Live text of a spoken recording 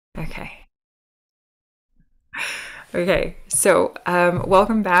Okay. Okay, so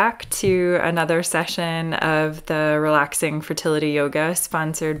welcome back to another session of the Relaxing Fertility Yoga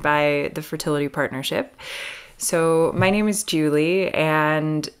sponsored by the Fertility Partnership. So my name is Julie,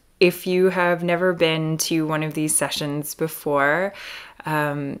 and if you have never been to one of these sessions before,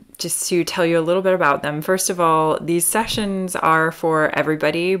 just to tell you a little bit about them. First of all, these sessions are for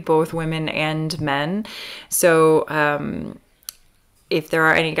everybody, both women and men. So if there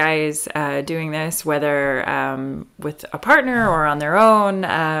are any guys doing this, whether with a partner or on their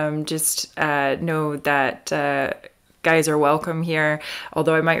own, just know that guys are welcome here,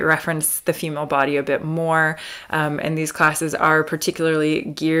 although I might reference the female body a bit more. And these classes are particularly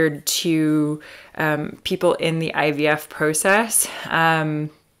geared to people in the IVF process.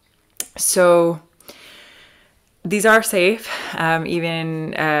 So these are safe,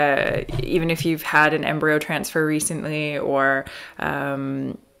 even if you've had an embryo transfer recently or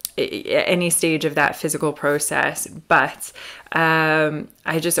any stage of that physical process. But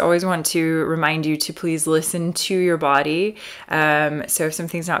I just always want to remind you to please listen to your body. So if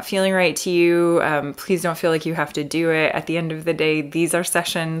something's not feeling right to you, please don't feel like you have to do it. At the end of the day, these are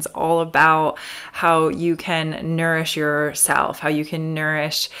sessions all about how you can nourish yourself, how you can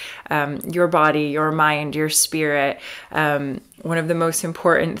nourish your body, your mind, your spirit. One of the most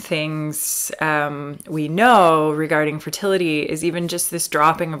important things we know regarding fertility is even just this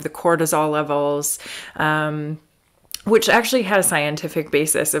dropping of the cortisol levels, which actually has scientific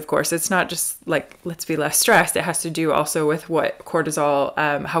basis, of course. It's not just like, let's be less stressed. It has to do also with what cortisol,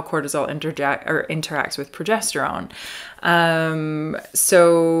 how cortisol interacts with progesterone.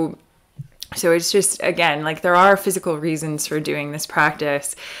 So it's just, again, like there are physical reasons for doing this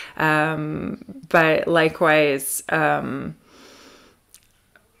practice. But likewise,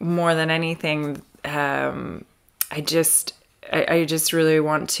 more than anything, I just really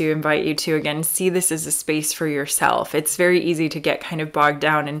want to invite you to, again, see this as a space for yourself. It's very easy to get kind of bogged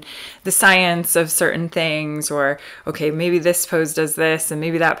down in the science of certain things, or, okay, maybe this pose does this and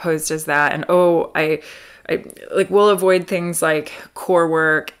maybe that pose does that. And, I like, we'll avoid things like core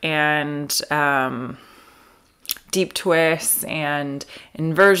work and, deep twists and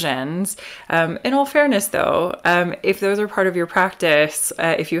inversions. In all fairness, though, if those are part of your practice,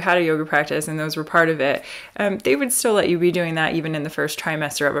 if you had a yoga practice and those were part of it, they would still let you be doing that even in the first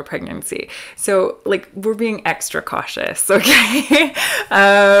trimester of a pregnancy. So, like, we're being extra cautious, okay?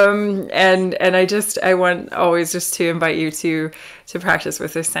 And I want always just to invite you to practice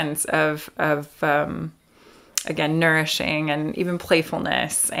with a sense of again, nourishing and even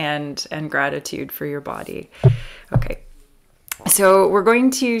playfulness and gratitude for your body. Okay, so we're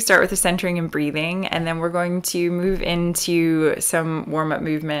going to start with the centering and breathing, and then we're going to move into some warm-up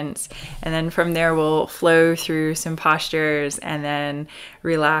movements, and then from there we'll flow through some postures and then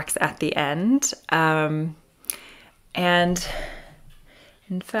relax at the end. And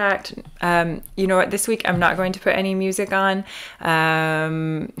in fact, you know what, this week I'm not going to put any music on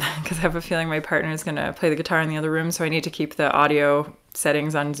because I have a feeling my partner is going to play the guitar in the other room, so I need to keep the audio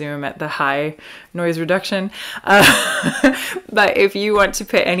settings on Zoom at the high noise reduction. But if you want to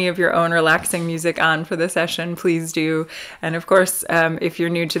put any of your own relaxing music on for the session, please do. And of course, if you're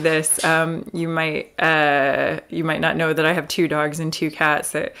new to this, you might not know that I have 2 dogs and 2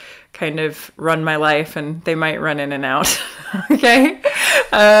 cats that kind of run my life, and they might run in and out. Okay.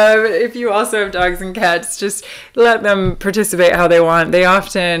 If you also have dogs and cats, just let them participate how they want. They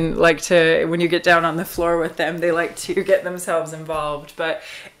often like to, when you get down on the floor with them, they like to get themselves involved. But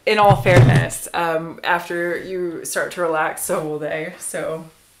in all fairness, after you start to relax, so will they. So,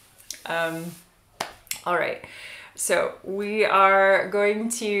 all right. So we are going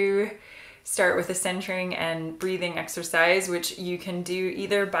to start with a centering and breathing exercise, which you can do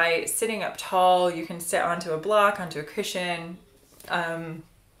either by sitting up tall. You can sit onto a block, onto a cushion,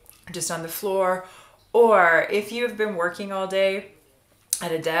 just on the floor. Or if you have been working all day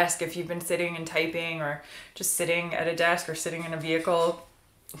at a desk, if you've been sitting and typing, or just sitting at a desk or sitting in a vehicle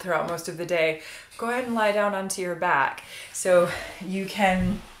throughout most of the day, go ahead and lie down onto your back. So you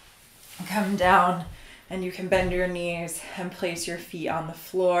can come down and you can bend your knees and place your feet on the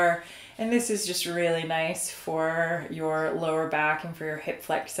floor. And this is just really nice for your lower back and for your hip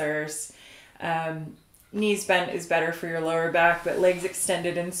flexors. Knees bent is better for your lower back, but legs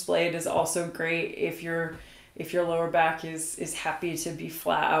extended and splayed is also great if your lower back is happy to be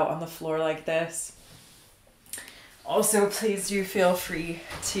flat out on the floor like this. Also, please do feel free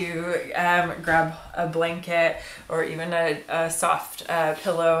to grab a blanket or even a soft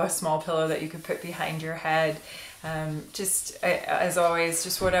pillow, a small pillow that you could put behind your head. Just as always,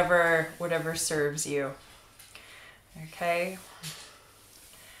 just whatever serves you. Okay.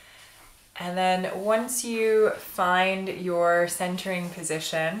 And then once you find your centering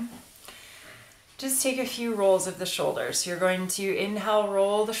position, just take a few rolls of the shoulders. You're going to inhale,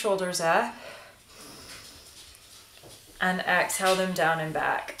 roll the shoulders up, and exhale them down and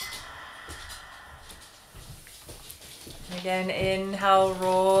back. Again, inhale,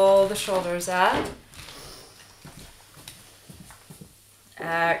 roll the shoulders up.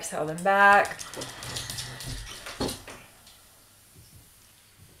 Exhale them back.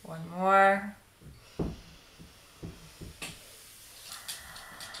 One more.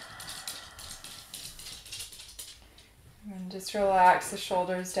 And just relax the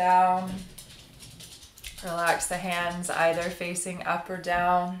shoulders down. Relax the hands either facing up or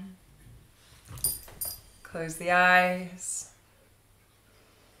down. Close the eyes.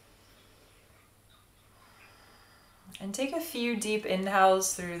 And take a few deep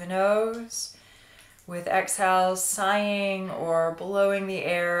inhales through the nose, with exhales sighing or blowing the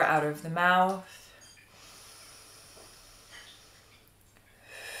air out of the mouth.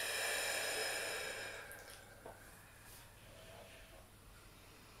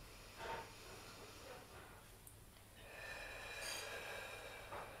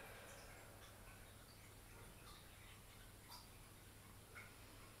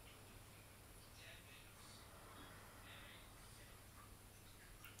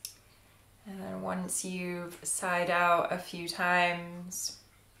 And then once you've sighed out a few times,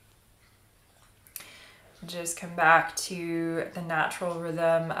 just come back to the natural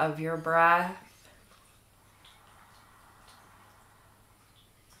rhythm of your breath.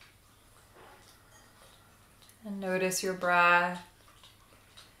 And notice your breath.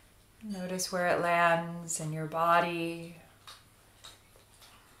 Notice where it lands in your body.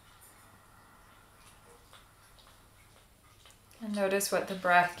 And notice what the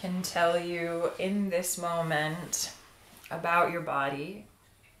breath can tell you in this moment about your body,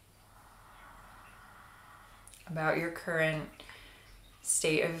 about your current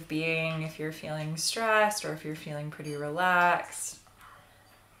state of being, if you're feeling stressed or if you're feeling pretty relaxed.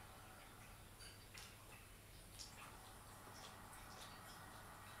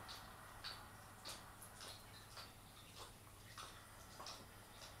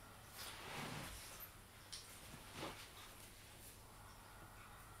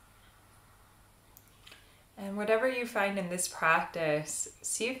 And whatever you find in this practice,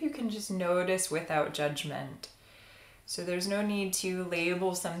 see if you can just notice without judgment. So there's no need to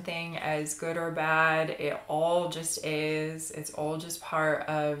label something as good or bad. It all just is. It's all just part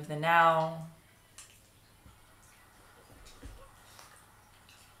of the now.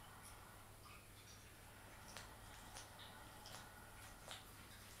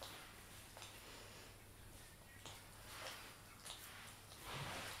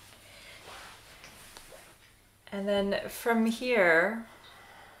 And then from here,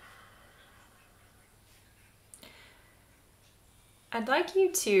 I'd like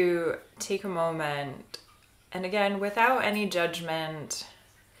you to take a moment, and again, without any judgment,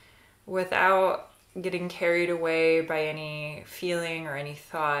 without getting carried away by any feeling or any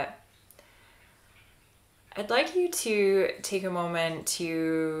thought, I'd like you to take a moment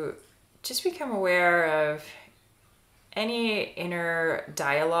to just become aware of any inner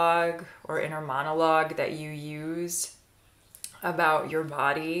dialogue or inner monologue that you use about your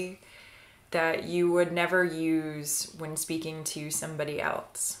body that you would never use when speaking to somebody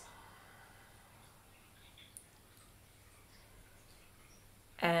else.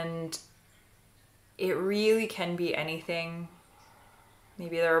 And it really can be anything.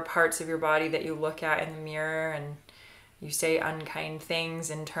 Maybe there are parts of your body that you look at in the mirror and you say unkind things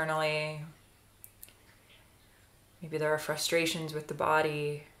internally. Maybe there are frustrations with the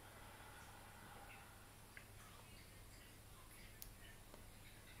body.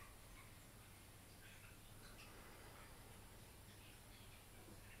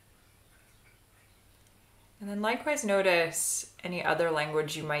 And then likewise notice any other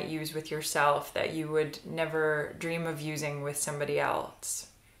language you might use with yourself that you would never dream of using with somebody else.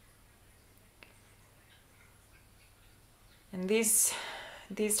 And these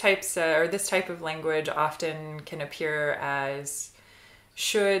types or this type of language often can appear as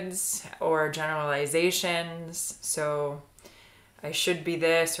shoulds or generalizations. So I should be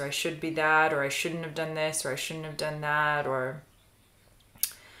this, or I should be that, or I shouldn't have done this, or I shouldn't have done that, or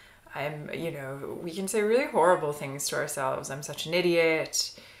we can say really horrible things to ourselves. I'm such an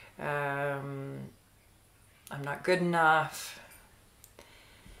idiot. I'm not good enough.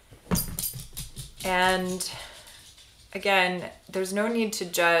 And again, there's no need to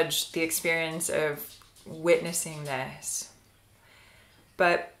judge the experience of witnessing this.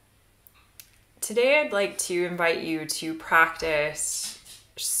 But today I'd like to invite you to practice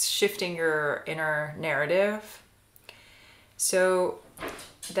shifting your inner narrative so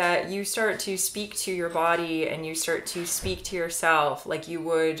that you start to speak to your body and you start to speak to yourself like you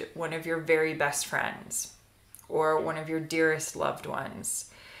would one of your very best friends or one of your dearest loved ones.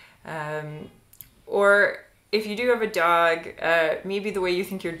 Or if you do have a dog, maybe the way you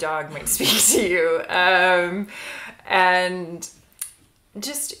think your dog might speak to you. And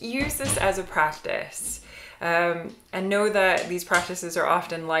just use this as a practice. And know that these practices are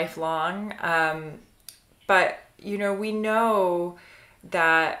often lifelong. But, you know, we know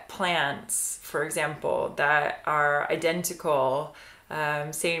that plants, for example, that are identical,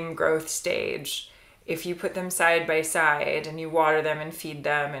 same growth stage, if you put them side by side and you water them and feed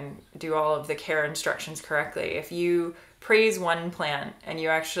them and do all of the care instructions correctly, if you praise one plant and you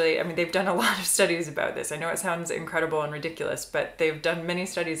actually, I mean, they've done a lot of studies about this. I know it sounds incredible and ridiculous, but they've done many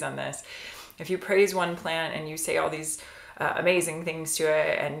studies on this. If you praise one plant and you say all these amazing things to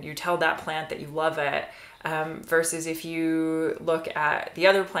it and you tell that plant that you love it, versus if you look at the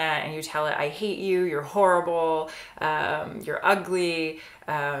other plant and you tell it, I hate you, you're horrible, you're ugly,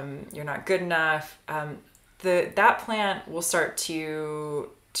 you're not good enough, that plant will start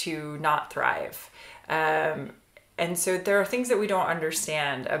to not thrive. And so there are things that we don't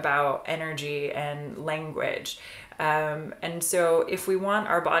understand about energy and language. And so if we want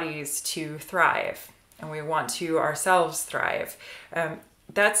our bodies to thrive and we want to ourselves thrive,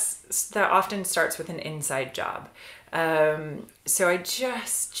 that often starts with an inside job. So I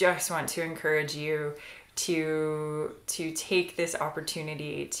just want to encourage you to take this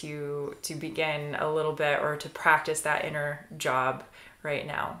opportunity to begin a little bit or to practice that inner job right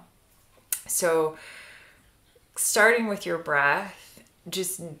now. So starting with your breath,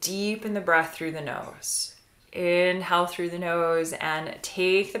 just deepen the breath through the nose. Inhale through the nose and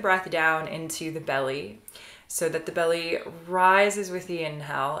take the breath down into the belly so that the belly rises with the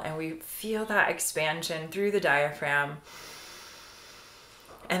inhale and we feel that expansion through the diaphragm.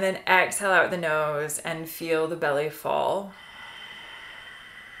 And then exhale out the nose and feel the belly fall.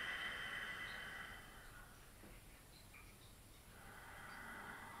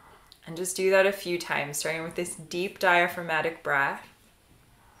 And just do that a few times, starting with this deep diaphragmatic breath.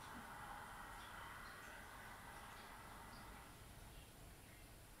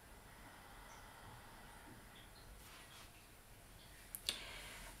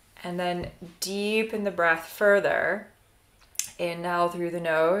 And then deepen the breath further. Inhale through the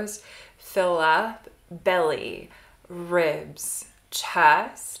nose, fill up belly, ribs,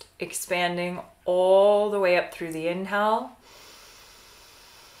 chest, expanding all the way up through the inhale.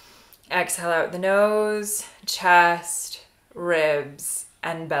 Exhale out the nose, chest, ribs,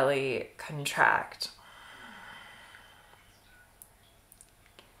 and belly contract.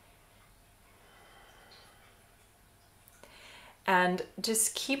 And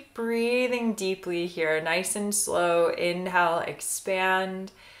just keep breathing deeply here, nice and slow. Inhale,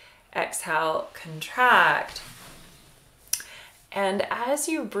 expand. Exhale, contract. And as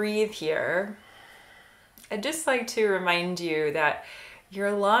you breathe here, I'd just like to remind you that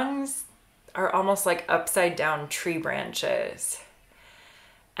your lungs are almost like upside down tree branches.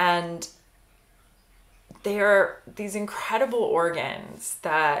 And they are these incredible organs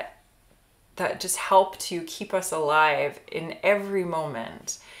that just help to keep us alive in every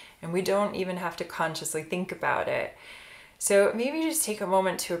moment. And we don't even have to consciously think about it. So maybe just take a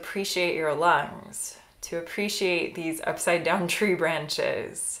moment to appreciate your lungs, to appreciate these upside down tree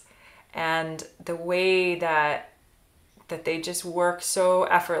branches and the way that they just work so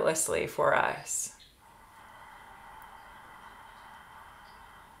effortlessly for us.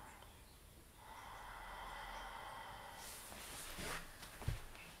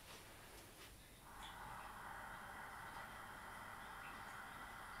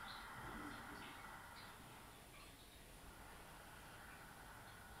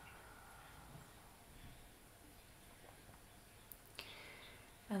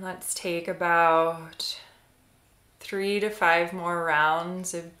 And let's take about 3 to 5 more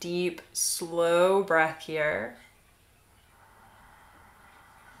rounds of deep, slow breath here.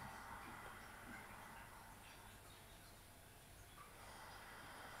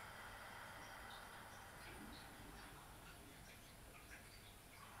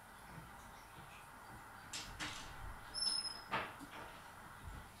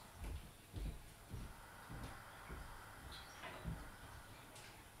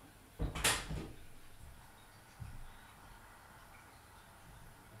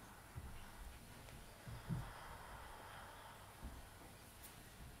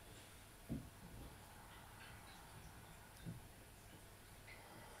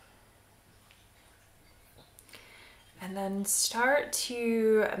 And then start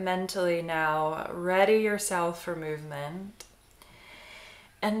to mentally now ready yourself for movement.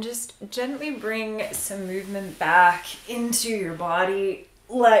 And just gently bring some movement back into your body.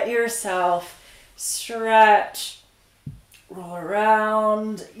 Let yourself stretch, roll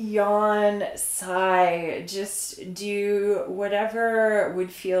around, yawn, sigh. Just do whatever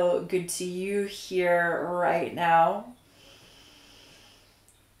would feel good to you here right now.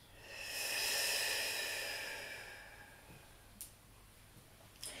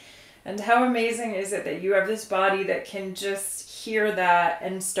 And how amazing is it that you have this body that can just hear that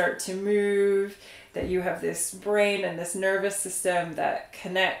and start to move, that you have this brain and this nervous system that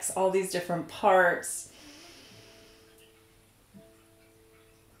connects all these different parts.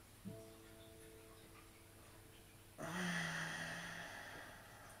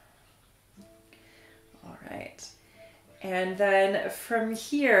 All right. And then from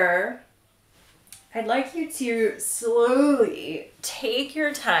here, I'd like you to slowly take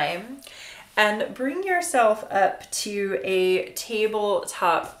your time and bring yourself up to a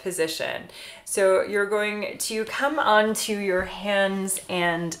tabletop position. So you're going to come onto your hands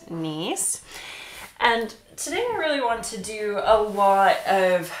and knees. And today I really want to do a lot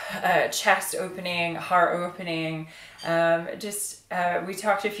of chest opening, heart opening. We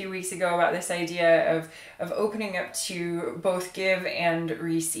talked a few weeks ago about this idea of opening up to both give and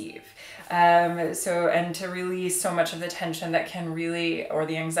receive. And to release so much of the tension that can really, or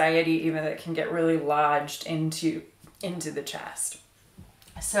the anxiety even, that can get really lodged into the chest.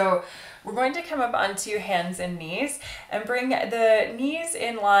 So we're going to come up onto hands and knees and bring the knees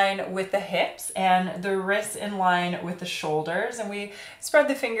in line with the hips and the wrists in line with the shoulders. And we spread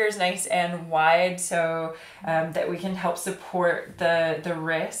the fingers nice and wide so that we can help support the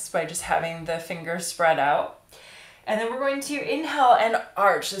wrists by just having the fingers spread out. And then we're going to inhale and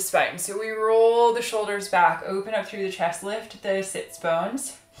arch the spine. So we roll the shoulders back, open up through the chest, lift the sits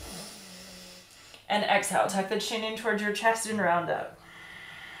bones. And exhale, tuck the chin in towards your chest and round up.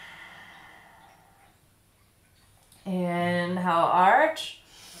 Inhale, arch.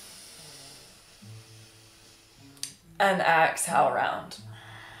 And exhale, round.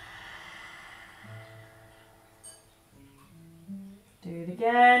 Do it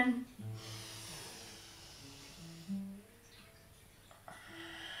again.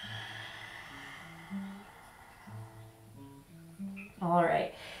 All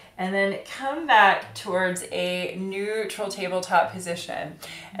right, and then come back towards a neutral tabletop position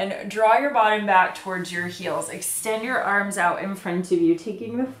and draw your bottom back towards your heels. Extend your arms out in front of you,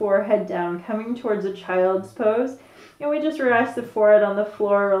 taking the forehead down, coming towards a child's pose. And we just rest the forehead on the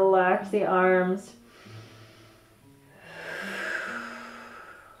floor, relax the arms.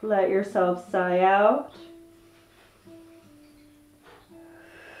 Let yourself sigh out.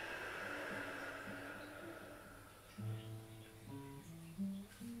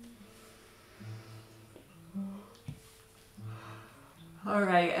 All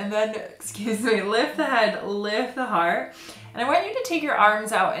right, and then, lift the head, lift the heart. And I want you to take your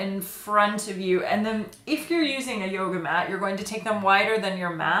arms out in front of you. And then if you're using a yoga mat, you're going to take them wider than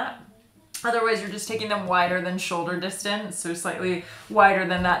your mat. Otherwise, you're just taking them wider than shoulder distance, so slightly wider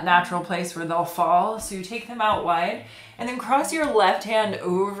than that natural place where they'll fall. So you take them out wide, and then cross your left hand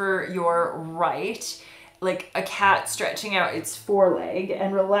over your right, like a cat stretching out its foreleg,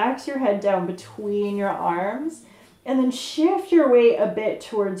 and relax your head down between your arms. And then shift your weight a bit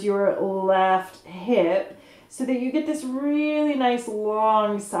towards your left hip so that you get this really nice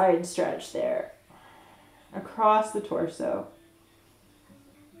long side stretch there across the torso.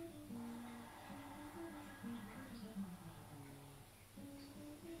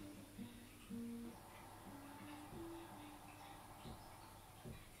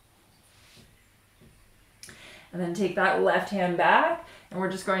 And then take that left hand back. And we're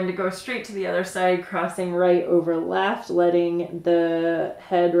just going to go straight to the other side, crossing right over left, letting the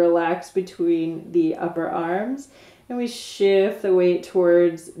head relax between the upper arms. And we shift the weight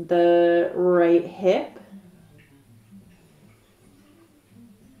towards the right hip.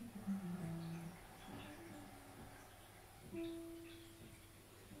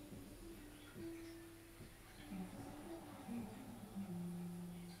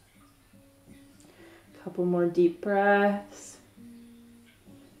 Couple more deep breaths.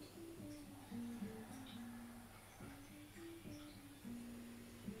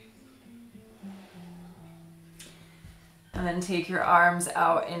 And then take your arms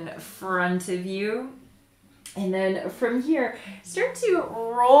out in front of you. And then from here, start to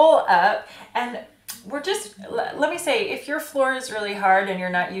roll up. And we're just, let me say, if your floor is really hard and you're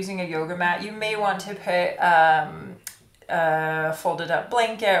not using a yoga mat, you may want to put folded up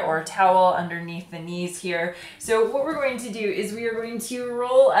blanket or towel underneath the knees here. So what we're going to do is we are going to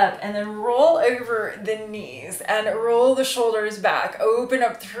roll up and then roll over the knees and roll the shoulders back, open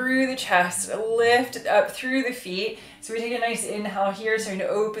up through the chest, lift up through the feet. So we take a nice inhale here, starting to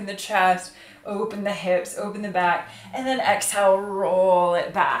open the chest, open the hips, open the back, and then exhale, roll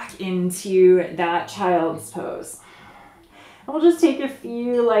it back into that child's pose. And we'll just take a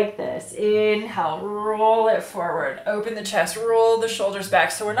few like this. Inhale, roll it forward, open the chest, roll the shoulders back.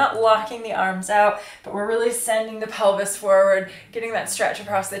 So we're not locking the arms out, but we're really sending the pelvis forward, getting that stretch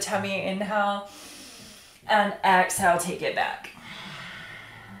across the tummy. Inhale, and exhale, take it back.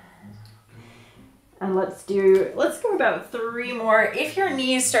 And let's go about 3 more. If your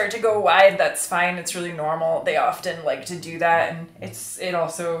knees start to go wide, that's fine. It's really normal. They often like to do that, and it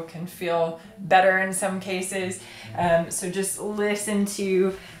also can feel better in some cases. So just listen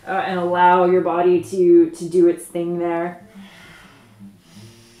to and allow your body to do its thing there.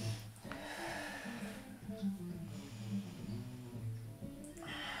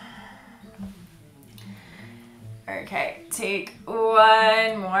 Okay, take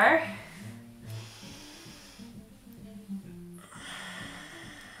 1 more.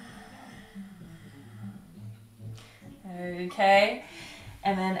 Okay,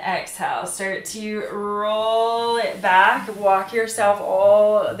 and then exhale, start to roll it back, walk yourself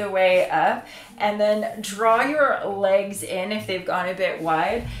all the way up, and then draw your legs in if they've gone a bit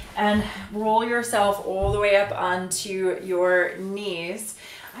wide, and roll yourself all the way up onto your knees.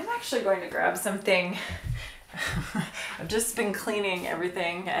 I'm actually going to grab something. I've just been cleaning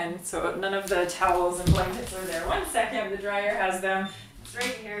everything, and so none of the towels and blankets are there. 1 second, the dryer has them. It's right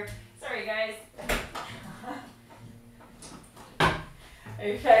here. Sorry, guys.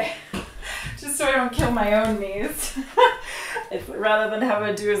 Okay, just so I don't kill my own knees. Rather than have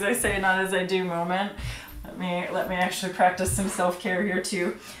a do as I say, not as I do moment, let me actually practice some self-care here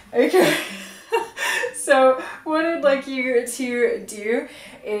too. Okay, so what I'd like you to do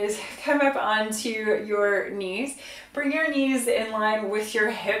is come up onto your knees. Bring your knees in line with your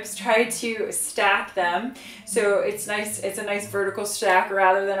hips. Try to stack them. So it's a nice vertical stack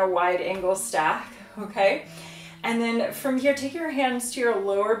rather than a wide angle stack, okay? And then from here, take your hands to your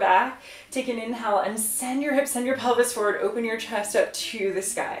lower back, take an inhale and send your hips, send your pelvis forward, open your chest up to the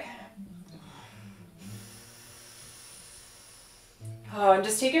sky. Oh, and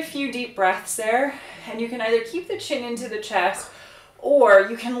just take a few deep breaths there. And you can either keep the chin into the chest or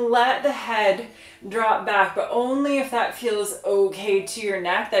you can let the head drop back, but only if that feels okay to your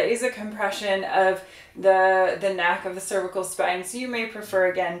neck. That is a compression of the neck of the cervical spine. So you may prefer,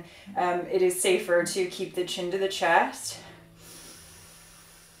 again, it is safer to keep the chin to the chest.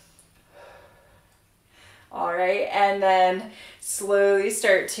 All right, and then slowly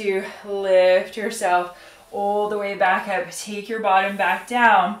start to lift yourself all the way back up. Take your bottom back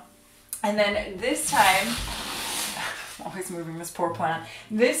down. And then this time, always moving this poor plant.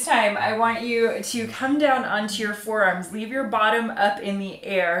 This time I want you to come down onto your forearms. Leave your bottom up in the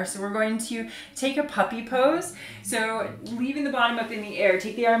air. So we're going to take a puppy pose. So leaving the bottom up in the air,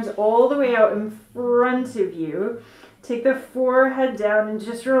 take the arms all the way out in front of you. Take the forehead down and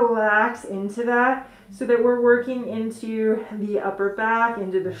just relax into that so that we're working into the upper back,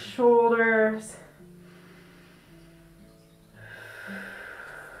 into the shoulders.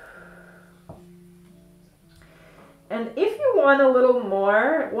 And if you want a little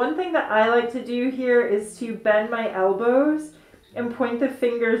more, one thing that I like to do here is to bend my elbows and point the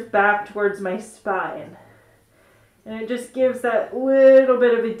fingers back towards my spine. And it just gives that little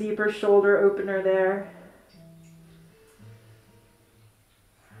bit of a deeper shoulder opener there.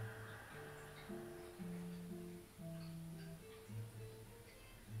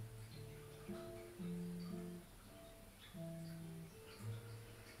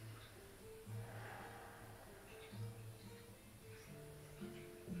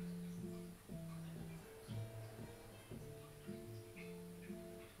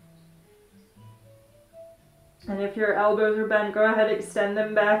 And if your elbows are bent, go ahead, extend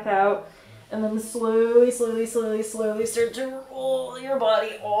them back out. And then slowly, slowly, slowly, slowly start to roll your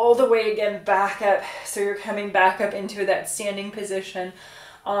body all the way again back up. So you're coming back up into that standing position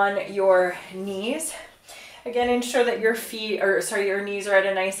on your knees. Again, ensure that your your knees are at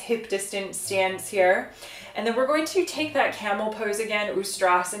a nice hip distance stance here. And then we're going to take that camel pose again,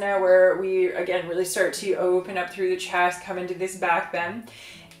 Ustrasana, where we, again, really start to open up through the chest, come into this back bend.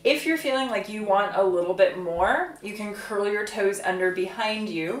 If you're feeling like you want a little bit more, you can curl your toes under behind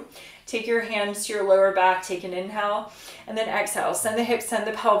you. Take your hands to your lower back, take an inhale, and then exhale. Send the hips, send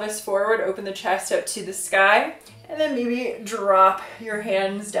the pelvis forward, open the chest up to the sky, and then maybe drop your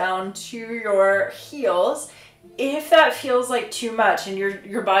hands down to your heels If that feels like too much and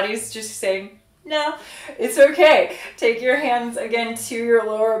your body's just saying, no, it's okay. Take your hands again to your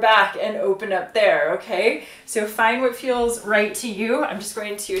lower back and open up there, okay? So find what feels right to you. I'm just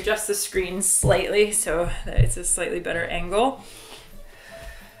going to adjust the screen slightly so that it's a slightly better angle.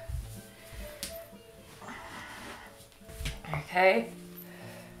 Okay.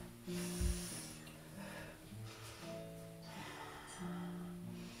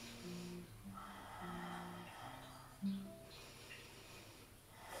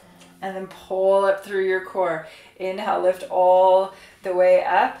 And then pull up through your core. Inhale, lift all the way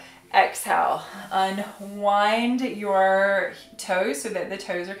up. Exhale, unwind your toes so that the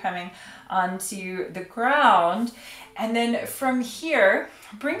toes are coming onto the ground. And then from here,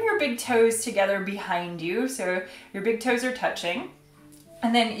 bring your big toes together behind you. So your big toes are touching.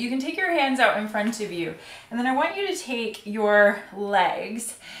 And then you can take your hands out in front of you. And then I want you to take your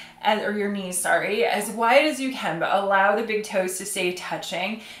legs, or your knees, sorry, as wide as you can, but allow the big toes to stay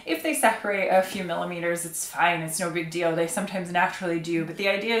touching. If they separate a few millimeters, it's fine. It's no big deal. They sometimes naturally do. But the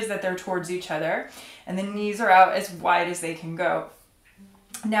idea is that they're towards each other. And the knees are out as wide as they can go.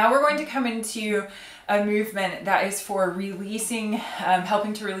 Now we're going to come into a movement that is for releasing,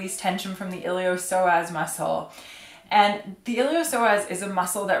 helping to release tension from the iliopsoas muscle. And the iliopsoas is a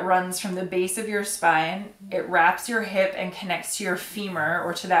muscle that runs from the base of your spine. It wraps your hip and connects to your femur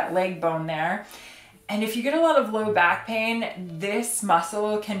or to that leg bone there. And if you get a lot of low back pain, this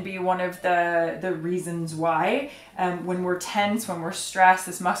muscle can be one of the reasons why. When we're tense, when we're stressed,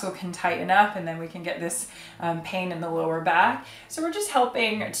 this muscle can tighten up and then we can get this pain in the lower back. So we're just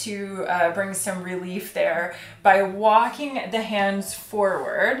helping to bring some relief there by walking the hands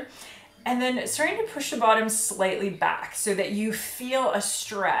forward. And then starting to push the bottom slightly back so that you feel a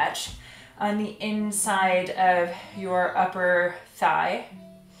stretch on the inside of your upper thigh.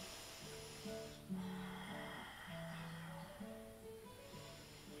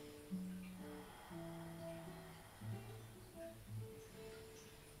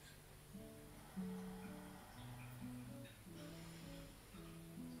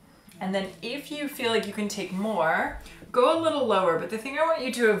 And then if you feel like you can take more, go a little lower. But the thing I want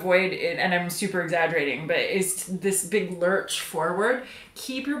you to avoid, and I'm super exaggerating, but is this big lurch forward.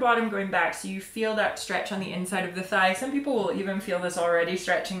 Keep your bottom going back so you feel that stretch on the inside of the thigh. Some people will even feel this already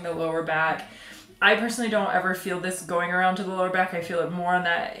stretching the lower back. I personally don't ever feel this going around to the lower back. I feel it more on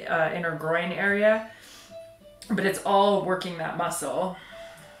that inner groin area, but it's all working that muscle.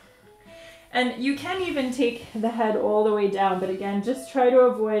 And you can even take the head all the way down, but again, just try to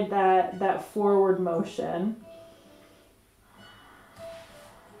avoid that forward motion.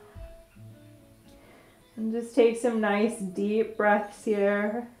 And just take some nice deep breaths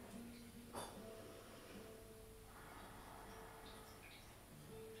here.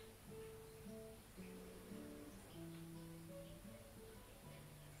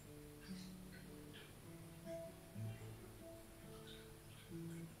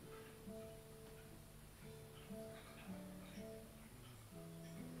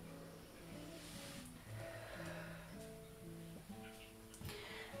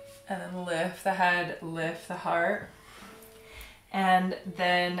 And then lift the head, lift the heart. And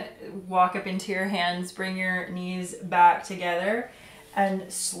then walk up into your hands, bring your knees back together, and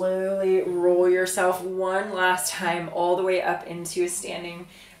slowly roll yourself one last time all the way up into a standing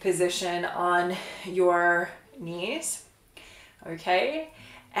position on your knees. Okay?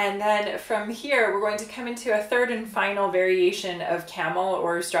 And then from here, we're going to come into a third and final variation of camel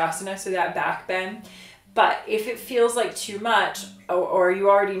or ustrasana, so that back bend. But if it feels like too much, or you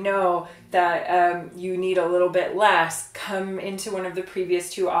already know that you need a little bit less, come into one of the previous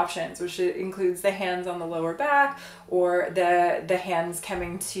two options, which includes the hands on the lower back or the hands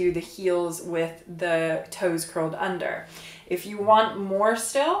coming to the heels with the toes curled under. If you want more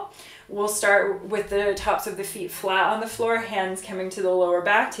still, we'll start with the tops of the feet flat on the floor, hands coming to the lower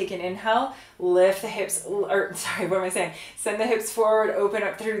back. Take an inhale, lift the hips, or sorry, what am I saying? Send the hips forward, open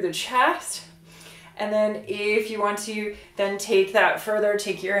up through the chest. And then if you want to then take that further,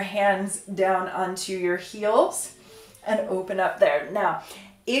 take your hands down onto your heels and open up there. Now,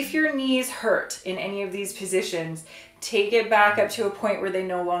 if your knees hurt in any of these positions, take it back up to a point where they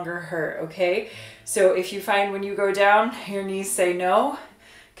no longer hurt, okay? So if you find when you go down, your knees say no,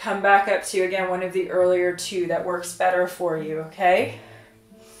 come back up to, again, one of the earlier two that works better for you, okay?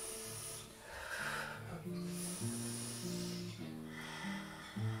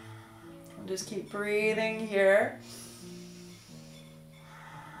 Just keep breathing here.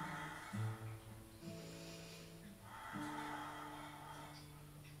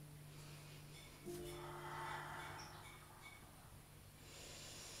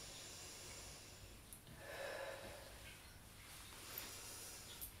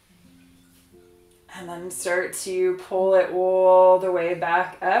 And then start to pull it all the way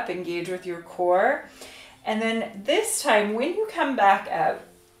back up, engage with your core. And then this time, when you come back up,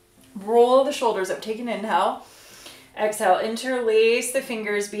 roll the shoulders up, take an inhale. Exhale, interlace the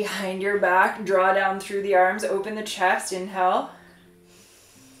fingers behind your back, draw down through the arms, open the chest, inhale.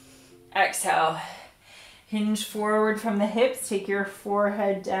 Exhale, hinge forward from the hips, take your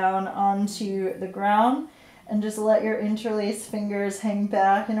forehead down onto the ground, and just let your interlaced fingers hang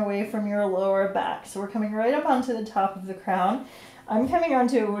back and away from your lower back. So we're coming right up onto the top of the crown. I'm coming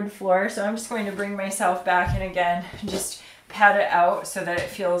onto a wood floor, so I'm just going to bring myself back in again, and just pat it out so that it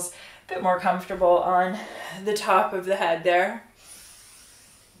feels a bit more comfortable on the top of the head there.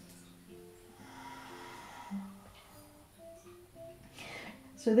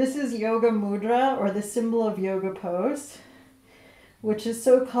 So this is Yoga Mudra, or the symbol of yoga pose, which is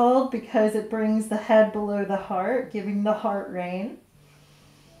so called because it brings the head below the heart, giving the heart rein.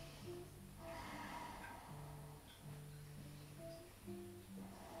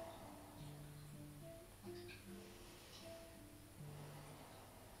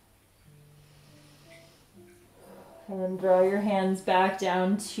 And then draw your hands back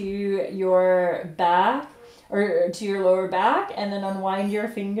down to your back, or to your lower back, and then unwind your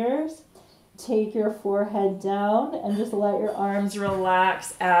fingers. Take your forehead down and just let your arms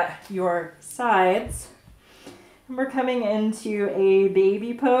relax at your sides. And we're coming into a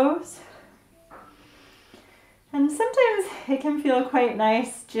baby pose. And sometimes it can feel quite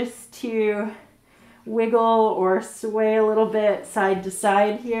nice just to wiggle or sway a little bit side to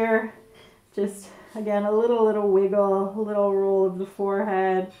side here. Just, again, a little wiggle, a little roll of the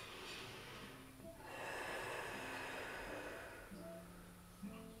forehead.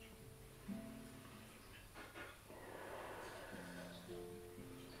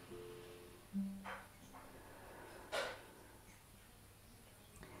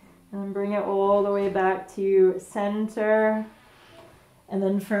 And bring it all the way back to center. And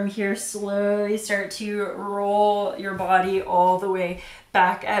then from here, slowly start to roll your body all the way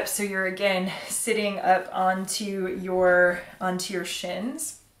back up. So you're again sitting up onto your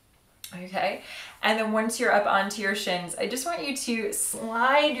shins. Okay. And then once you're up onto your shins, I just want you to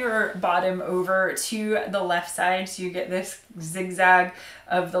slide your bottom over to the left side so you get this zigzag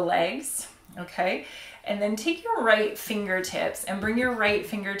of the legs. Okay. And then take your right fingertips and bring your right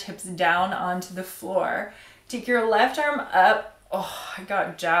fingertips down onto the floor. Take your left arm up. Oh, I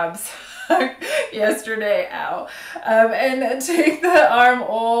got jabs yesterday, ow. And take the arm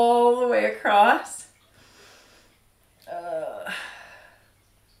all the way across.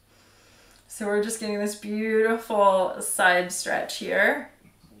 So we're just getting this beautiful side stretch here.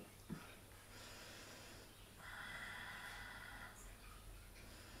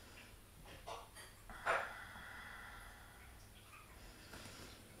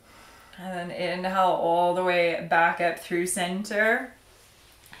 And then inhale all the way back up through center.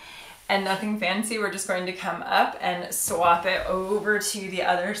 And nothing fancy, we're just going to come up and swap it over to the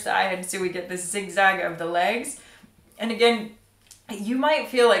other side so we get this zigzag of the legs. And again, you might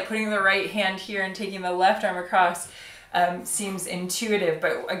feel like putting the right hand here and taking the left arm across seems intuitive,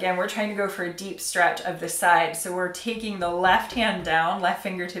 but again, we're trying to go for a deep stretch of the side. So we're taking the left hand down, left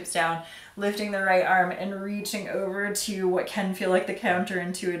fingertips down, lifting the right arm and reaching over to what can feel like the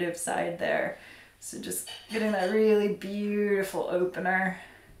counterintuitive side there. So just getting that really beautiful opener.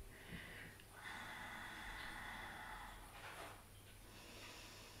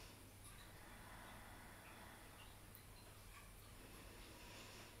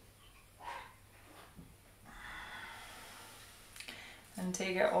 And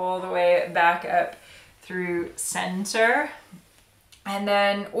take it all the way back up through center. And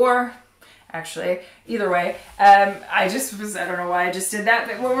then, or actually, either way, I don't know why I just did that,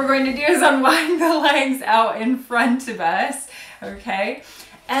 but what we're going to do is unwind the legs out in front of us, okay?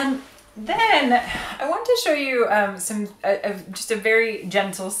 And then I want to show you just a very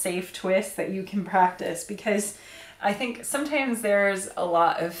gentle, safe twist that you can practice, because I think sometimes there's a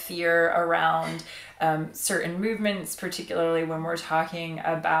lot of fear around certain movements, particularly when we're talking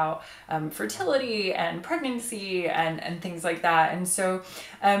about fertility and pregnancy and things like that. And so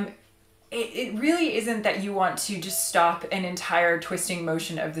it really isn't that you want to just stop an entire twisting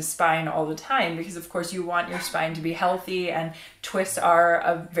motion of the spine all the time, because of course you want your spine to be healthy, and twists are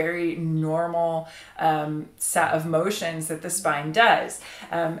a very normal set of motions that the spine does.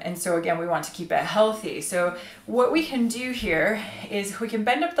 And so again, we want to keep it healthy. So what we can do here is we can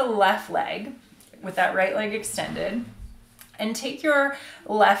bend up the left leg with that right leg extended and take your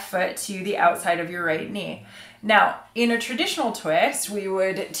left foot to the outside of your right knee. Now, in a traditional twist, we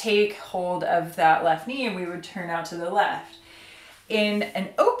would take hold of that left knee and we would turn out to the left. In an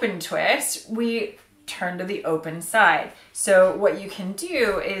open twist, we turn to the open side. So what you can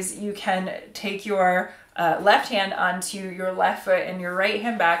do is you can take your left hand onto your left foot and your right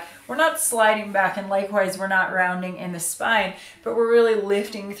hand back. We're not sliding back, and likewise we're not rounding in the spine, but we're really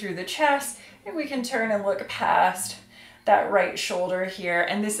lifting through the chest, and we can turn and look past that right shoulder here.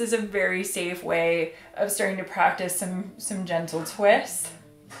 And this is a very safe way of starting to practice some gentle twists,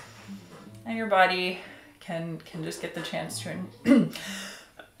 and your body can just get the chance to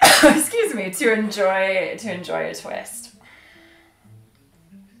excuse me, to enjoy a twist.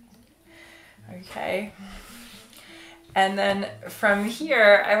 Okay. And then from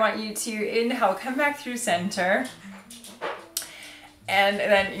here, I want you to inhale, come back through center. And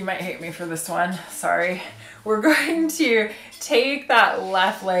then you might hate me for this one, sorry. We're going to take that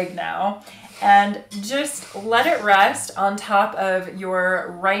left leg now and just let it rest on top of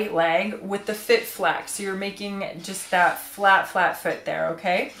your right leg with the foot flex. So you're making just that flat foot there,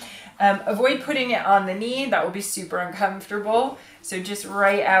 okay? Avoid putting it on the knee. That will be super uncomfortable. So just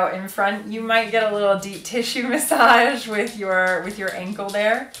right out in front. You might get a little deep tissue massage with your ankle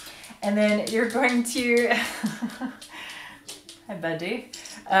there. And then you're going to, hi buddy.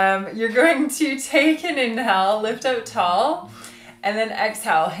 You're going to take an inhale, lift up tall, and then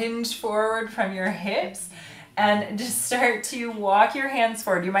exhale, hinge forward from your hips and just start to walk your hands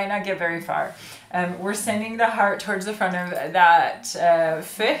forward. You might not get very far. We're sending the heart towards the front of that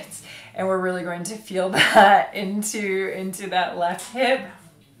foot, and we're really going to feel that into that left hip.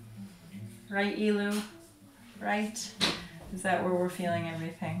 Right, Elu? Right? Is that where we're feeling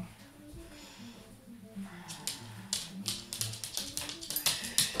everything?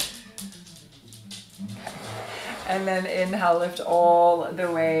 Okay. And then inhale, lift all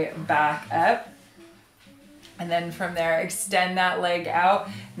the way back up. And then from there, extend that leg out.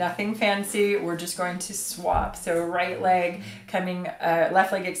 Nothing fancy. We're just going to swap. So right leg coming,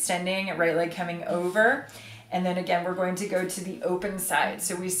 left leg extending, right leg coming over. And then again, we're going to go to the open side.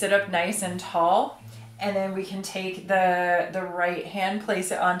 So we sit up nice and tall. And then we can take the right hand,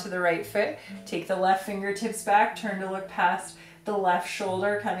 place it onto the right foot. Take the left fingertips back, turn to look past the left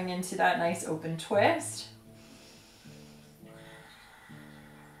shoulder, coming into that nice open twist.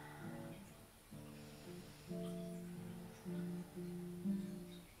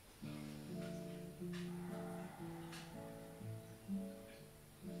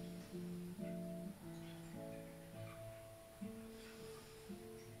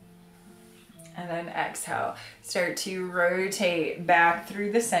 And then exhale, start to rotate back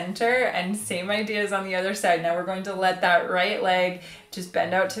through the center, and same ideas on the other side. Now we're going to let that right leg just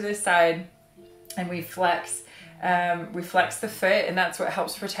bend out to the side, and we flex the foot, and that's what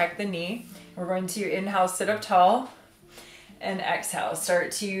helps protect the knee. We're going to inhale, sit up tall, and exhale,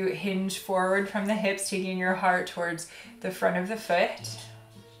 start to hinge forward from the hips, taking your heart towards the front of the foot.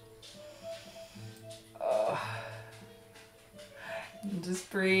 Oh. And just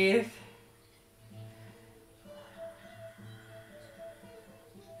breathe.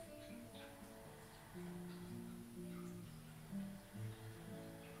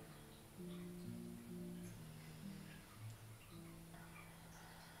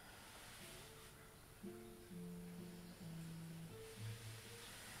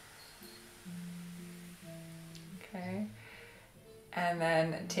 Okay, and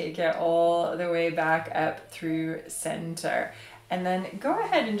then take it all the way back up through center. And then go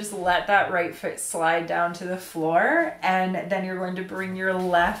ahead and just let that right foot slide down to the floor, and then you're going to bring your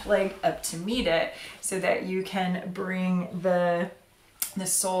left leg up to meet it so that you can bring the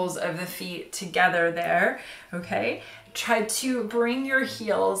soles of the feet together there, okay? Try to bring your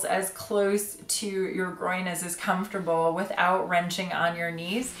heels as close to your groin as is comfortable without wrenching on your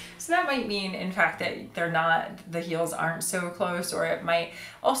knees. So that might mean, in fact, that the heels aren't so close, or it might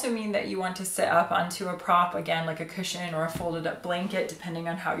also mean that you want to sit up onto a prop, again, like a cushion or a folded up blanket, depending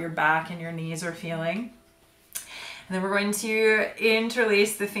on how your back and your knees are feeling. And then we're going to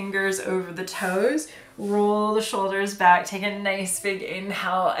interlace the fingers over the toes, roll the shoulders back, take a nice big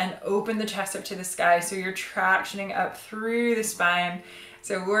inhale, and open the chest up to the sky. So you're tractioning up through the spine.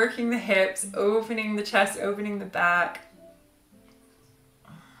 So working the hips, opening the chest, opening the back.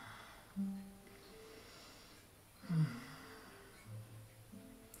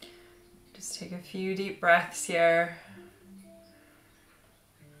 Just take a few deep breaths here.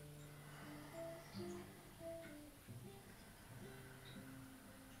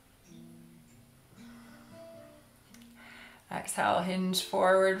 Exhale, hinge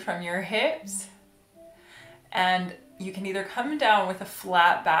forward from your hips, and you can either come down with a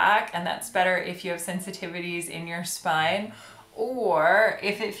flat back, and that's better if you have sensitivities in your spine, or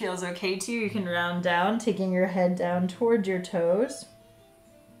if it feels okay to you, you can round down, taking your head down towards your toes.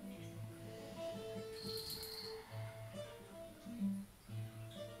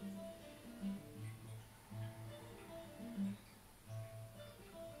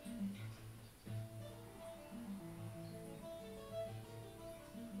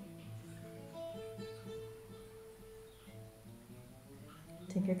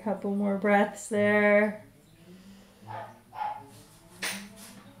 Take a couple more breaths there.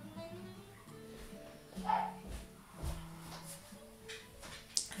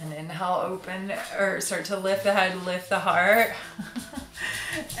 And inhale, open, or start to lift the head, lift the heart.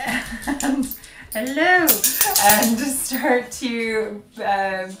 And hello. And start to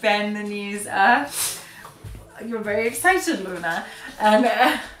bend the knees up. You're very excited, Luna. And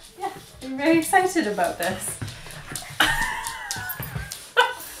yeah, I'm very excited about this.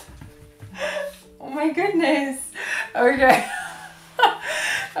 Oh my goodness. Okay.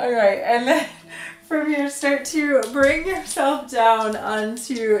 All right. And then from here, start to bring yourself down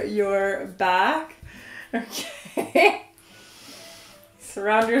onto your back. Okay.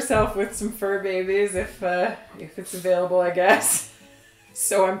 Surround yourself with some fur babies if it's available, I guess.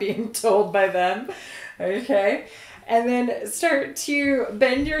 So I'm being told by them. Okay. And then start to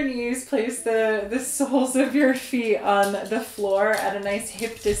bend your knees, place the soles of your feet on the floor at a nice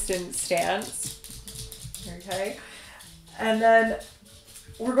hip distance stance. Okay. And then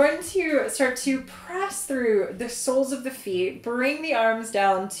we're going to start to press through the soles of the feet, bring the arms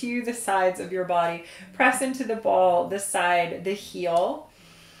down to the sides of your body, press into the ball, the side, the heel.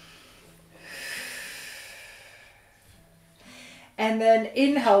 And then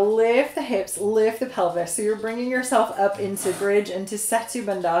inhale, lift the hips, lift the pelvis. So you're bringing yourself up into bridge, into Setu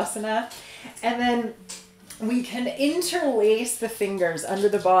Bandhasana. And then we can interlace the fingers under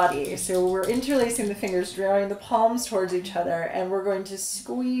the body. So we're interlacing the fingers, drawing the palms towards each other, and we're going to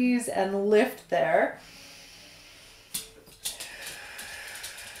squeeze and lift there.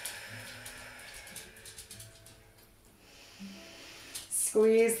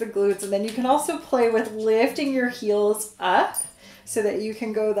 Squeeze the glutes, and then you can also play with lifting your heels up so that you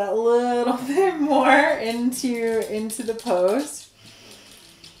can go that little bit more into the pose.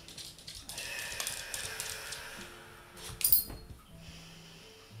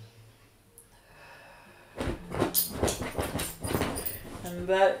 And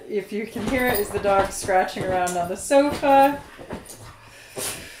that, if you can hear it, is the dog scratching around on the sofa.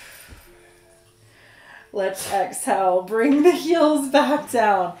 Let's exhale. Bring the heels back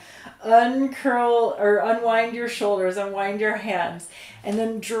down. Uncurl or unwind your shoulders, unwind your hands, and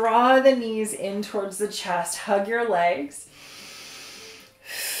then draw the knees in towards the chest. Hug your legs.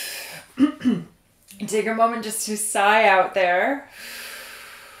 Take a moment just to sigh out there.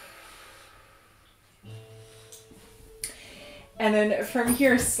 And then from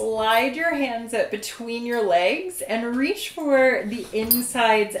here, slide your hands up between your legs and reach for the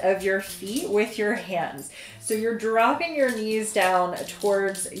insides of your feet with your hands. So you're dropping your knees down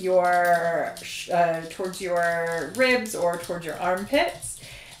towards your ribs or towards your armpits.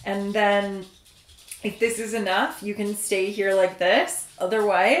 And then if this is enough, you can stay here like this.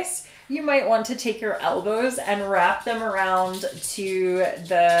 Otherwise, you might want to take your elbows and wrap them around to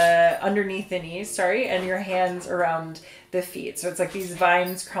the underneath the knees, and your hands around the feet. So it's like these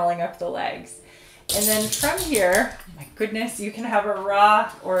vines crawling up the legs. And then from here, oh my goodness, you can have a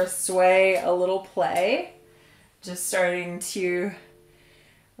rock or a sway, a little play. Just starting to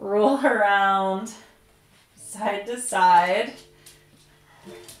roll around side to side.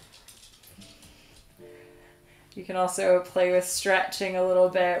 You can also play with stretching a little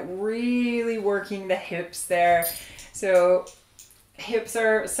bit, really working the hips there. So hips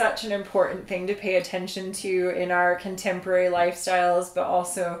are such an important thing to pay attention to in our contemporary lifestyles, but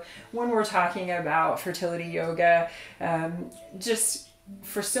also when we're talking about fertility yoga, just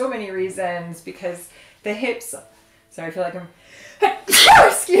for so many reasons, because the hips, sorry, I feel like I'm,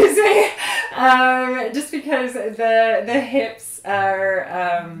 excuse me, just because the hips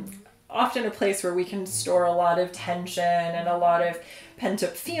are often a place where we can store a lot of tension and a lot of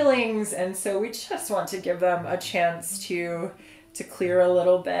pent-up feelings, and so we just want to give them a chance to clear a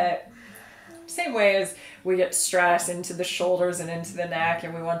little bit. Same way as we get stress into the shoulders and into the neck,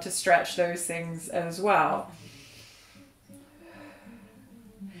 and we want to stretch those things as well.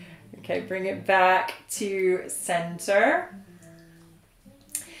 Okay, bring it back to center.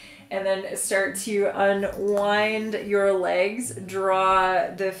 And then start to unwind your legs, draw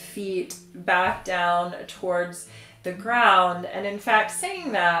the feet back down towards the ground. And in fact,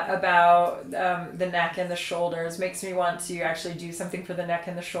 saying that about the neck and the shoulders makes me want to actually do something for the neck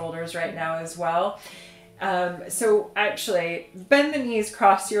and the shoulders right now as well. So actually, bend the knees,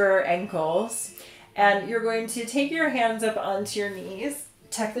 cross your ankles, and you're going to take your hands up onto your knees,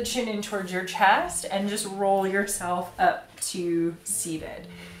 tuck the chin in towards your chest, and just roll yourself up to seated.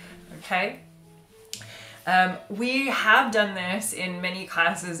 Okay. We have done this in many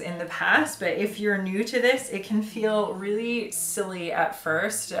classes in the past, but if you're new to this, it can feel really silly at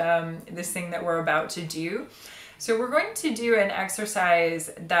first, this thing that we're about to do. So we're going to do an exercise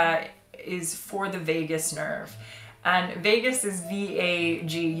that is for the vagus nerve. And vagus is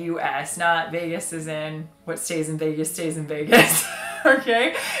V-A-G-U-S, not Vegas as in what stays in Vegas stays in Vegas.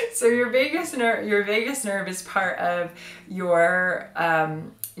 Okay? So your vagus nerve is part of your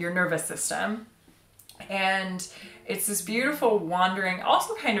nervous system. And it's this beautiful wandering,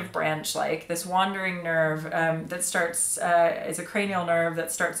 also kind of branch-like, this wandering nerve that starts, it's a cranial nerve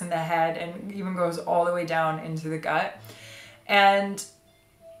that starts in the head and even goes all the way down into the gut. And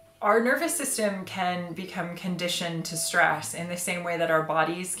our nervous system can become conditioned to stress in the same way that our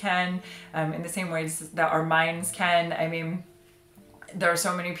bodies can, in the same ways that our minds can. I mean, there are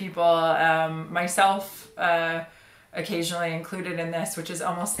so many people, myself occasionally included in this, which is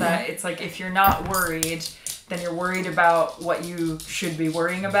almost that it's like if you're not worried, then you're worried about what you should be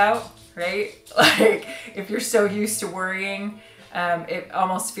worrying about, right? Like if you're so used to worrying, it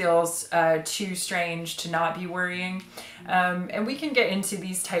almost feels too strange to not be worrying. And we can get into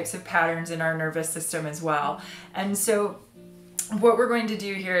these types of patterns in our nervous system as well. And so what we're going to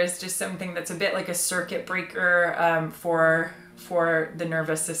do here is just something that's a bit like a circuit breaker for the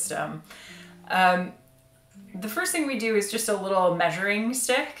nervous system. The first thing we do is just a little measuring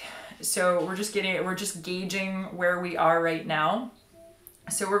stick. So we're just gauging where we are right now.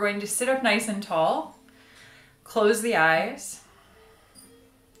 So we're going to sit up nice and tall, close the eyes,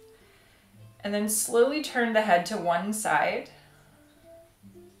 and then slowly turn the head to one side.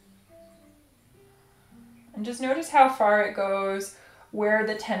 And just notice how far it goes, where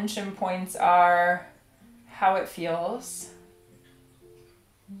the tension points are, how it feels.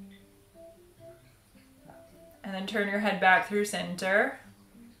 And then turn your head back through center.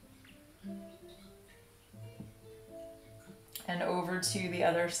 And over to the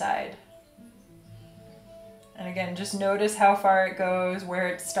other side. And again, just notice how far it goes, where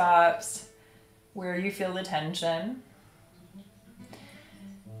it stops, where you feel the tension.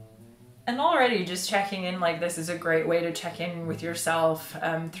 And already just checking in like this is a great way to check in with yourself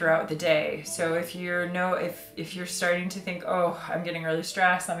throughout the day. So if you're starting to think, oh, I'm getting really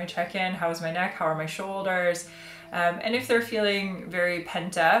stressed, let me check in. How's my neck? How are my shoulders? And if they're feeling very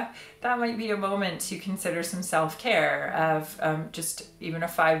pent up, that might be a moment to consider some self-care of just even a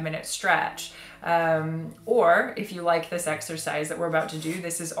 5-minute stretch. Or if you like this exercise that we're about to do,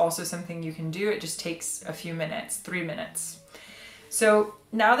 this is also something you can do. It just takes a few minutes, 3 minutes. So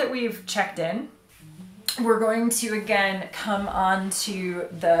now that we've checked in, we're going to again come onto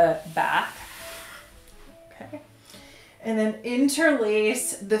the back. Okay. And then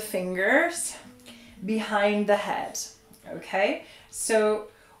interlace the fingers behind the head. Okay. So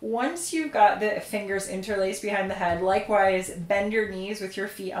once you've got the fingers interlaced behind the head, likewise, bend your knees with your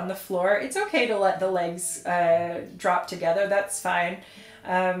feet on the floor. It's okay to let the legs drop together. That's fine.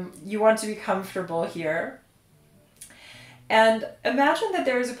 You want to be comfortable here. And imagine that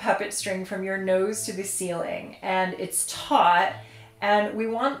there is a puppet string from your nose to the ceiling and it's taut, and we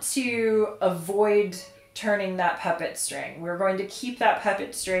want to avoid turning that puppet string. We're going to keep that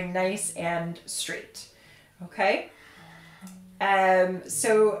puppet string nice and straight. Okay?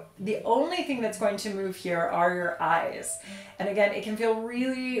 So the only thing that's going to move here are your eyes. And again, it can feel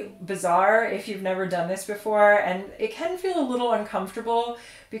really bizarre if you've never done this before, and it can feel a little uncomfortable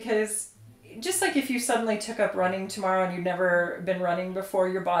because just like if you suddenly took up running tomorrow and you've never been running before,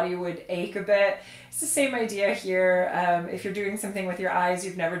 your body would ache a bit. It's the same idea here. If you're doing something with your eyes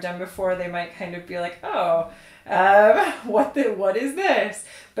you've never done before, they might kind of be like, oh, what is this?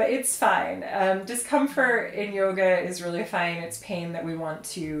 But it's fine. Discomfort in yoga is really fine. It's pain that we want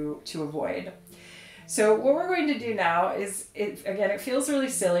to avoid. So what we're going to do now is, again, it feels really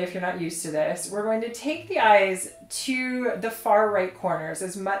silly if you're not used to this. We're going to take the eyes to the far right corners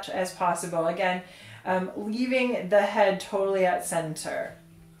as much as possible. Again, leaving the head totally at center.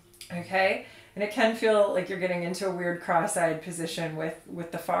 Okay? And it can feel like you're getting into a weird cross-eyed position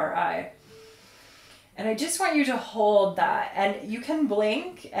with the far eye. And I just want you to hold that. And you can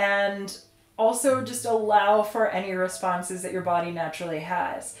blink and also just allow for any responses that your body naturally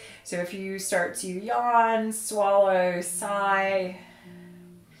has. So if you start to yawn, swallow, sigh,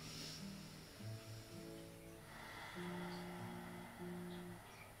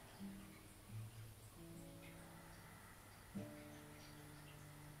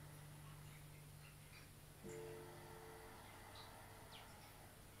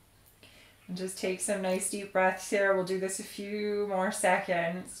 and just take some nice deep breaths here. We'll do this a few more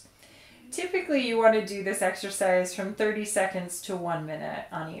seconds. Typically, you want to do this exercise from 30 seconds to 1 minute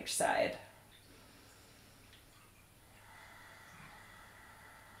on each side.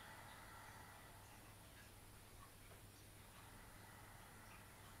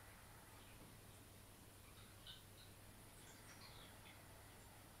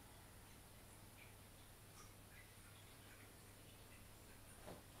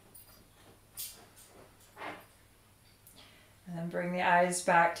 bring the eyes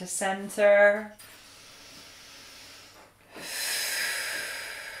back to center.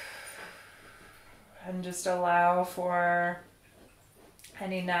 And just allow for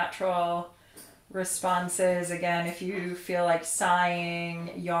any natural responses. Again, if you feel like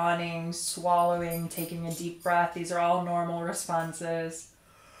sighing, yawning, swallowing, taking a deep breath, these are all normal responses.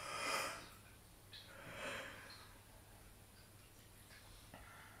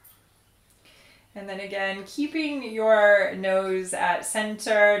 And then again, keeping your nose at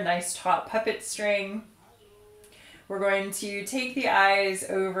center, nice taut puppet string. We're going to take the eyes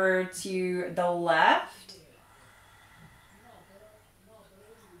over to the left.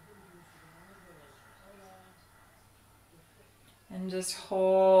 And just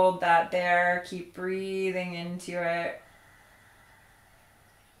hold that there. Keep breathing into it.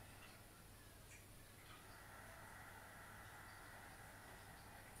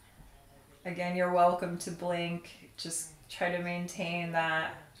 Again, you're welcome to blink. Just try to maintain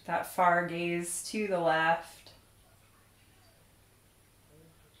that far gaze to the left.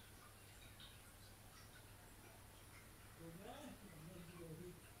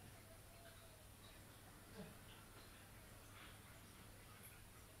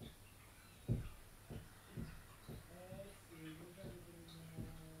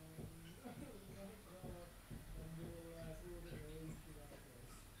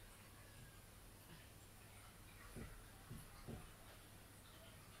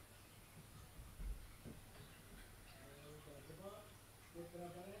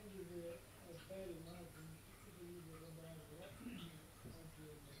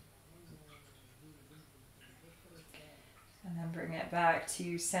 And then bring it back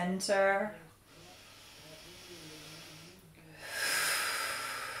to center.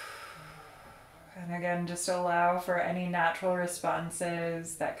 And again, just allow for any natural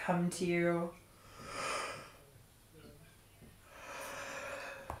responses that come to you.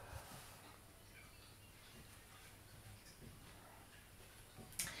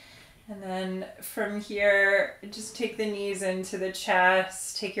 And then from here, just take the knees into the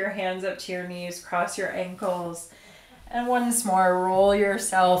chest, take your hands up to your knees, cross your ankles, and once more, roll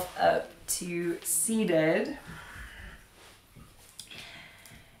yourself up to seated.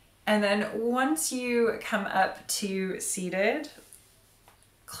 And then once you come up to seated,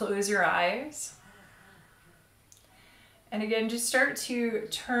 close your eyes. And again, just start to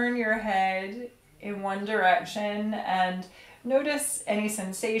turn your head in one direction and notice any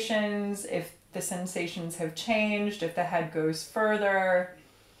sensations, if the sensations have changed, if the head goes further.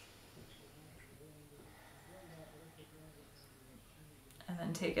 And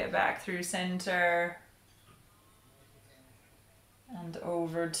then take it back through center and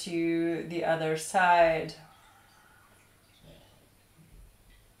over to the other side.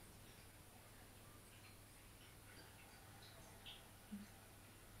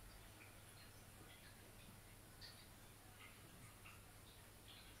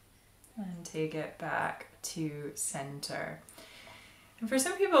 And take it back to center. And for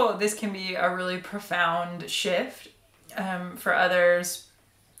some people, this can be a really profound shift. For others,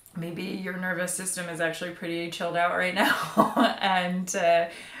 maybe your nervous system is actually pretty chilled out right now and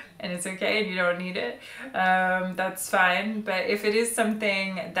it's okay and you don't need it. That's fine. But if it is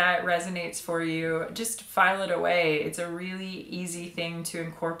something that resonates for you, just file it away. It's a really easy thing to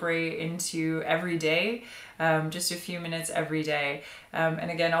incorporate into every day, just a few minutes every day.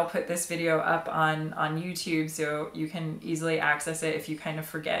 And again, I'll put this video up on YouTube so you can easily access it if you kind of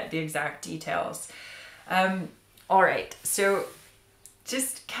forget the exact details. All right, so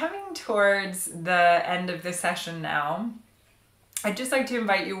just coming towards the end of the session now, I'd just like to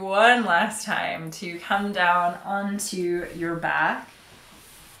invite you one last time to come down onto your back.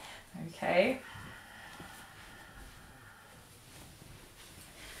 Okay.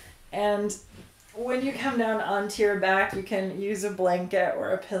 And when you come down onto your back, you can use a blanket or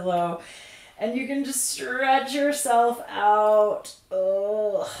a pillow, and you can just stretch yourself out.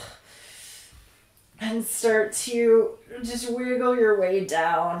 Ugh. And start to just wiggle your way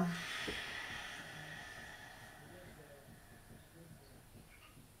down.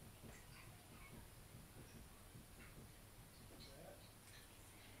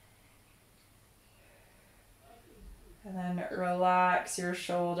 And then relax your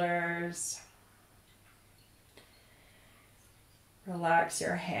shoulders. Relax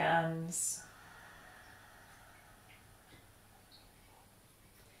your hands.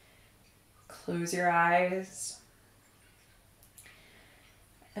 Close your eyes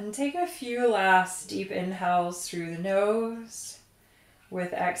and take a few last deep inhales through the nose,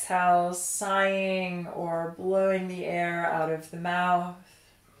 with exhales sighing or blowing the air out of the mouth.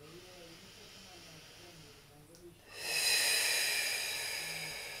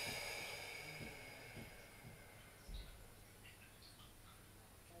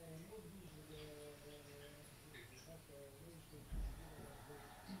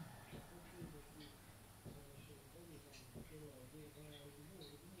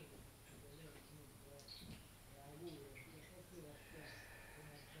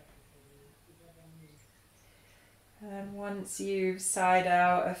 And once you've sighed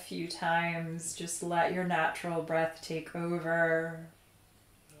out a few times, just let your natural breath take over.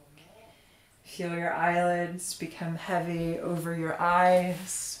 Feel your eyelids become heavy over your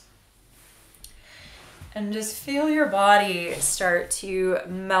eyes. And just feel your body start to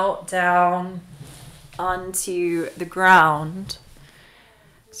melt down onto the ground.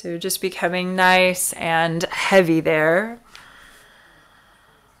 So just becoming nice and heavy there.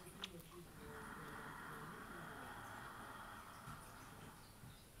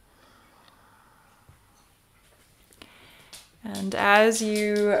 And as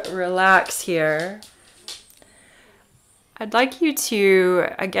you relax here, I'd like you to,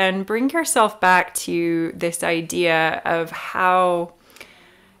 again, bring yourself back to this idea of how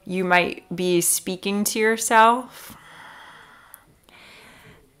you might be speaking to yourself.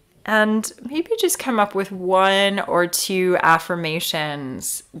 And maybe just come up with 1 or 2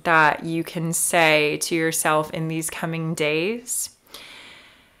 affirmations that you can say to yourself in these coming days.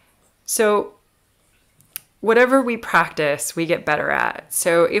 So, whatever we practice, we get better at.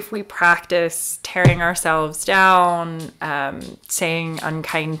 So if we practice tearing ourselves down, saying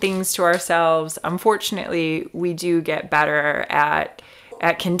unkind things to ourselves, unfortunately, we do get better at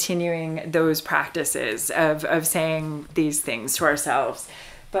continuing those practices of saying these things to ourselves.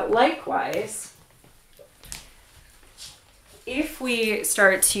 But likewise, if we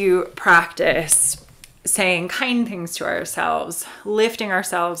start to practice saying kind things to ourselves, lifting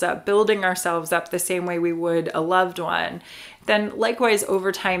ourselves up, building ourselves up the same way we would a loved one, then likewise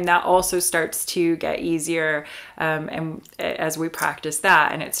over time that also starts to get easier, and as we practice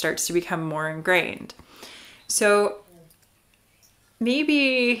that, and it starts to become more ingrained. So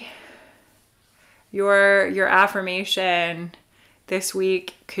maybe your affirmation this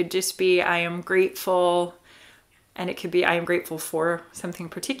week could just be, I am grateful. And it could be, I am grateful for something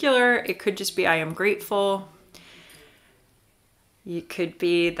particular. It could just be, I am grateful. It could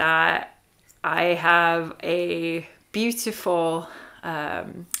be that I have a beautiful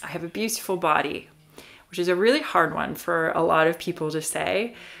body, which is a really hard one for a lot of people to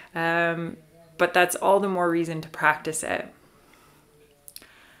say. But that's all the more reason to practice it.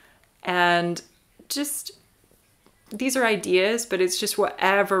 And just, these are ideas, but it's just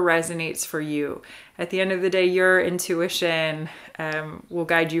whatever resonates for you. At the end of the day, your intuition will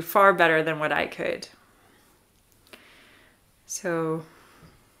guide you far better than what I could. So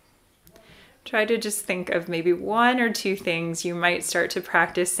try to just think of maybe 1 or 2 things you might start to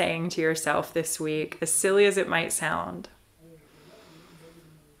practice saying to yourself this week, as silly as it might sound.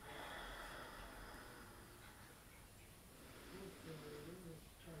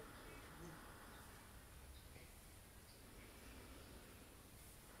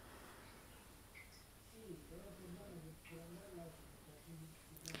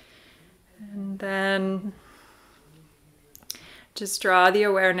 And then just draw the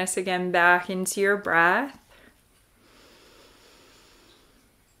awareness again back into your breath.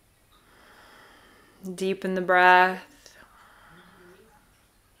 Deepen the breath.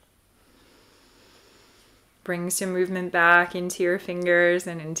 Bring some movement back into your fingers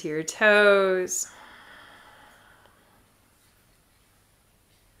and into your toes.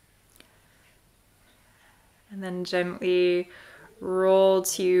 And then gently roll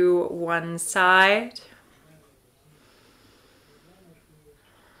to one side.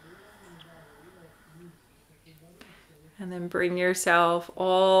 And then bring yourself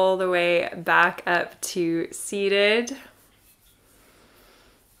all the way back up to seated.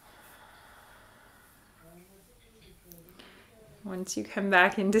 Once you come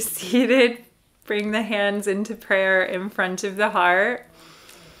back into seated, bring the hands into prayer in front of the heart.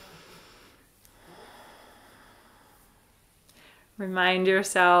 Remind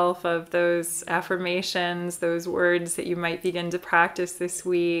yourself of those affirmations, those words that you might begin to practice this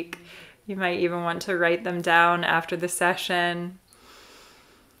week. You might even want to write them down after the session.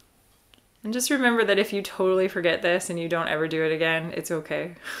 And just remember that if you totally forget this and you don't ever do it again, it's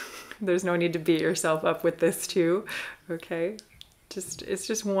okay. There's no need to beat yourself up with this too, okay? It's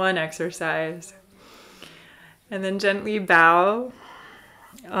just one exercise. And then gently bow,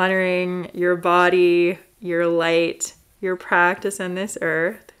 honoring your body, your light, your practice on this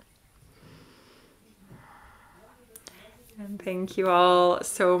earth. And thank you all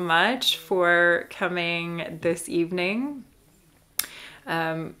so much for coming this evening.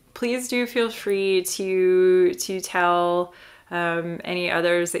 Please do feel free to tell any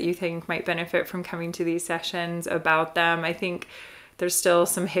others that you think might benefit from coming to these sessions about them. I think there's still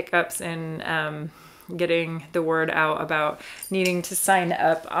some hiccups in getting the word out about needing to sign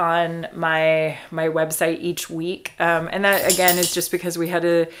up on my website each week. And that again is just because we had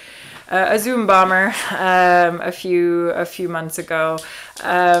a Zoom bomber a few months ago.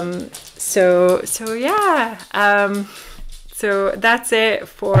 So yeah. So that's it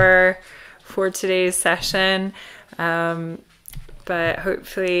for today's session. But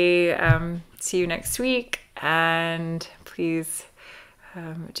hopefully see you next week, and please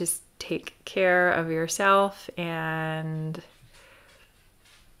just take care of yourself, and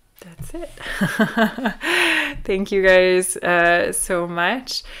that's it. Thank you guys so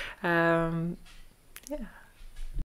much.